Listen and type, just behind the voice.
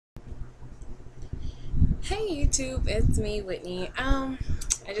Hey YouTube, it's me, Whitney. I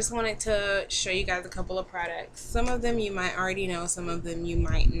just wanted to show you guys a couple of products. Some of them you might already know, some of them you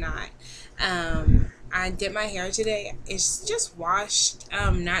might not. I did my hair today. It's just washed,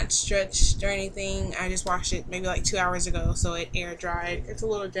 not stretched or anything. I just washed it maybe like 2 hours ago, so it air dried. It's a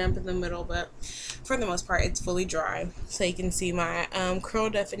little damp in the middle, but for the most part, it's fully dry. So you can see my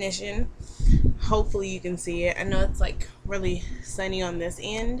curl definition. Hopefully you can see it. I know it's like really sunny on this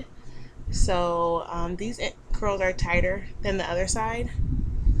end. So these curls are tighter than the other side.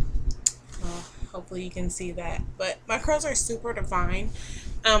 Hopefully you can see that. But my curls are super defined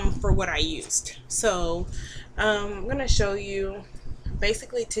for what I used. So I'm going to show you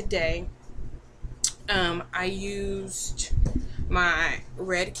basically today. I used my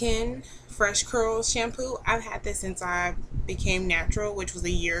Redken Fresh Curls shampoo. I've had this since I became natural, which was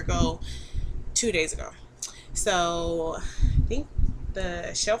a year ago, 2 days ago. So I think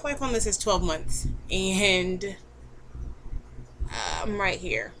the shelf life on this is 12 months, and I'm right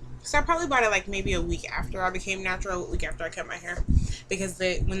here. So I probably bought it like maybe a week after I became natural, a week after I cut my hair, because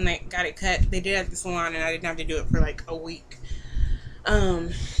when they got it cut, they did it at the salon, and I didn't have to do it for like a week.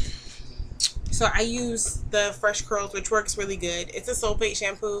 So I use the Fresh Curls, which works really good. It's a sulfate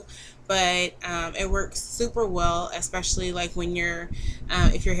shampoo, but it works super well, especially like when you're,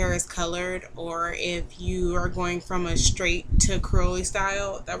 if your hair is colored or if you are going from a straight to curly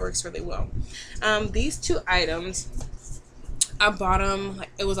style. That works really well. These two items, I bought them, like,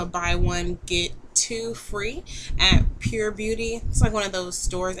 it was a buy one get two free at Pure Beauty. It's like one of those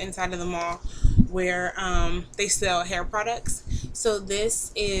stores inside of the mall where they sell hair products. So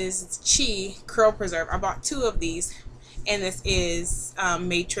this is Chi Curl Preserve. I bought two of these, and this is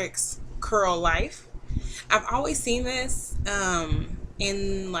MatrixCurl.Life. I've always seen this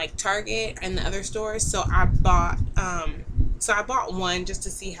in like Target and the other stores, so I bought one just to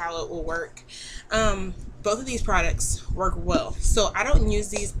see how it will work. Both of these products work well, so I don't use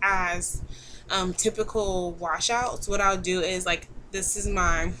these as typical washouts. What I'll do is, like, this is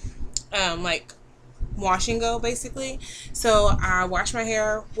my like wash and go basically. So I wash my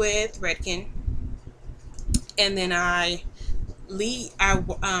hair with Redken, and then I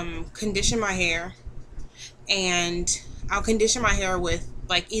condition my hair, and I'll condition my hair with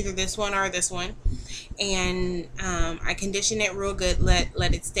like either this one or this one, and I condition it real good, let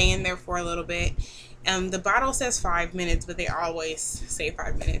it stay in there for a little bit. The bottle says 5 minutes, but they always say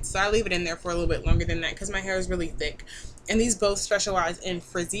 5 minutes, so I leave it in there for a little bit longer than that because my hair is really thick, and these both specialize in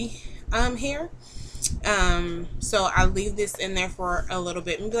frizzy hair. So I leave this in there for a little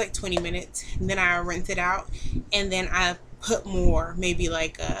bit, maybe like 20 minutes, and then I rinse it out, and then I put more, maybe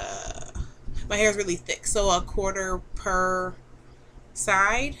like my hair is really thick, so a quarter per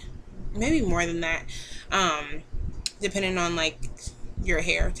side, maybe more than that, depending on like your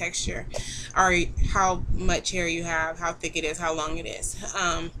hair texture or how much hair you have, how thick it is, how long it is.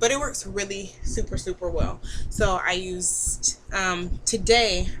 But it works really super well. So I used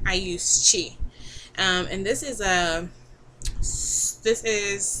today I used Chi, and this is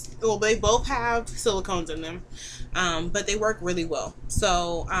well, they both have silicones in them, but they work really well.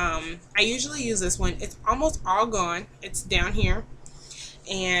 So I usually use this one. It's almost all gone. It's down here,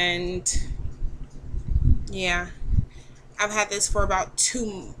 and yeah, I've had this for about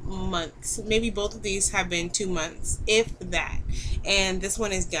 2 months. Maybe both of these have been 2 months, if that. And this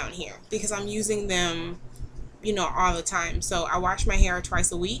one is down here because I'm using them, you know, all the time. So I wash my hair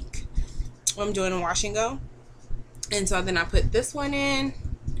twice a week when I'm doing a wash and go. And so then I put this one in,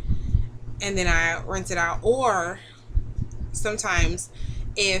 and then I rinse it out. Or sometimes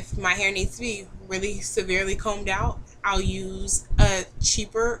if my hair needs to be really severely combed out, I'll use a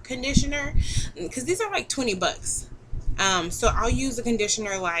cheaper conditioner, because these are like 20 bucks. So I'll use a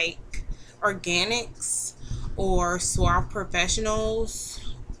conditioner like Organics or Suave Professionals.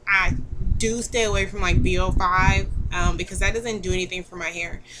 I do stay away from like BO5 because that doesn't do anything for my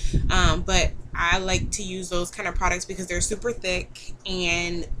hair. But I like to use those kind of products because they're super thick,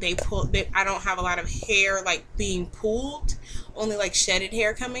 and I don't have a lot of hair like being pulled, only like shedded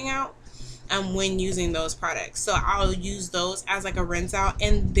hair coming out when using those products. So I'll use those as like a rinse out,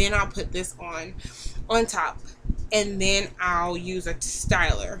 and then I'll put this on top. And then I'll use a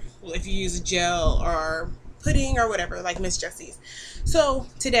styler if you use a gel or pudding or whatever, like Miss Jessie's. So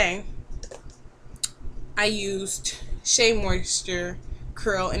today I used Shea Moisture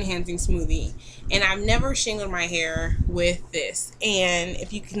Curl Enhancing Smoothie, and I've never shingled my hair with this. And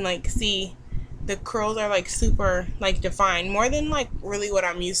if you can like see, the curls are like super like defined, more than like really what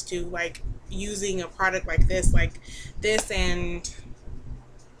I'm used to, like using a product like this and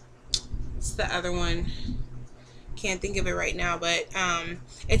what's the other one? can't think of it right now, but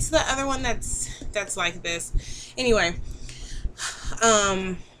it's the other one that's like this. Anyway,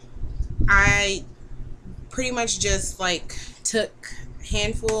 I pretty much just like took a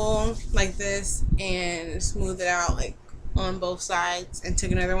handful like this and smoothed it out like on both sides, and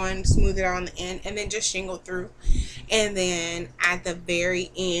took another one, smoothed it out on the end, and then just shingled through. And then at the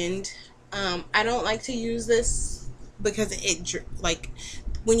very end, I don't like to use this because it like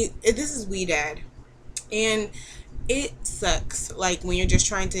when you this is Weed Dad, and it sucks like when you're just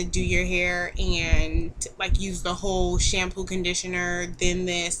trying to do your hair and like use the whole shampoo, conditioner, then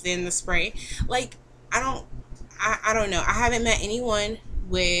this, then the spray. Like I don't know, I haven't met anyone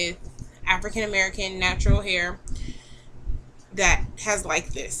with African American natural hair that has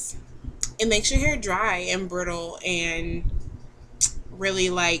like this. It makes your hair dry and brittle, and really,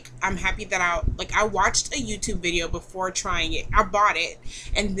 like, I'm happy that I watched a YouTube video before trying it. I bought it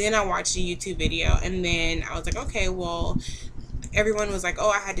and then I watched a YouTube video, and then I was like, okay, well, everyone was like, oh,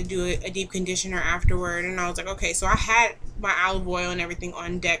 I had to do a deep conditioner afterward, and I was like, okay, so I had my olive oil and everything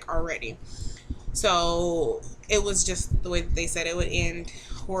on deck already, so it was just the way that they said it would end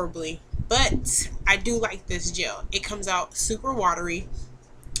horribly. But I do like this gel. It comes out super watery,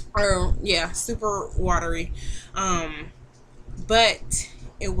 or yeah, super watery, but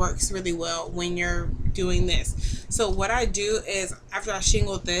it works really well when you're doing this. So what I do is, after I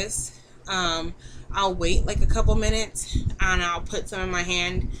shingle this, I'll wait like a couple minutes, and I'll put some in my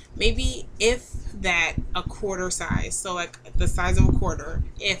hand, maybe if that a quarter size, so like the size of a quarter,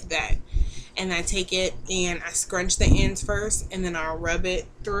 if that, and I take it and I scrunch the ends first, and then I'll rub it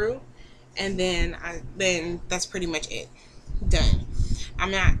through, and then that's pretty much it, done.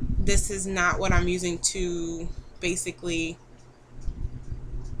 This is not what I'm using to basically,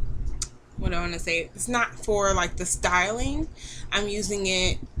 what do I want to say, it's not for like the styling. I'm using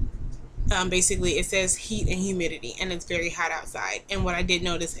it, basically it says heat and humidity, and it's very hot outside. And what I did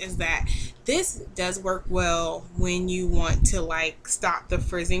notice is that this does work well when you want to like stop the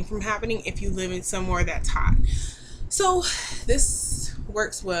frizzing from happening if you live in somewhere that's hot. So this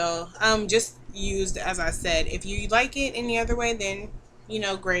works well. Just used, as I said, if you like it any other way, then you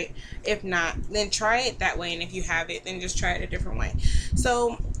know, great. If not, then try it that way, and if you have it, then just try it a different way.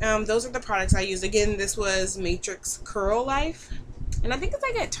 So those are the products I use. Again, this was MatrixCurl.Life, and I think it's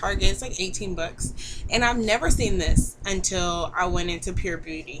like at Target, it's like 18 bucks, and I've never seen this until I went into Pure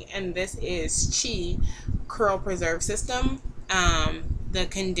Beauty. And this is Chi Curl Preserve System. The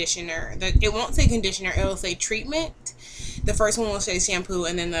conditioner, it won't say conditioner, it will say treatment. The first one will say shampoo,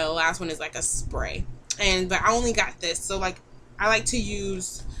 and then the last one is like a spray. But I only got this, so like I like to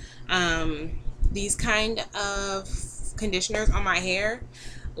use these kind of conditioners on my hair,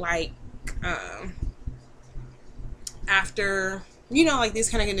 like after, you know, like these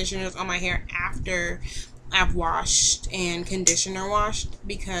kind of conditioners on my hair after I've washed and conditioner washed,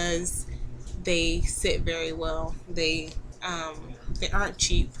 because they sit very well. They aren't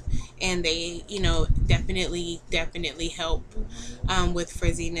cheap, and they, you know, definitely help with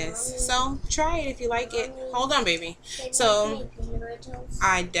frizziness. So try it if you like it. Hold on, baby. So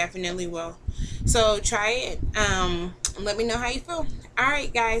I definitely will. So try it. Let me know how you feel. All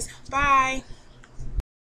right, guys. Bye.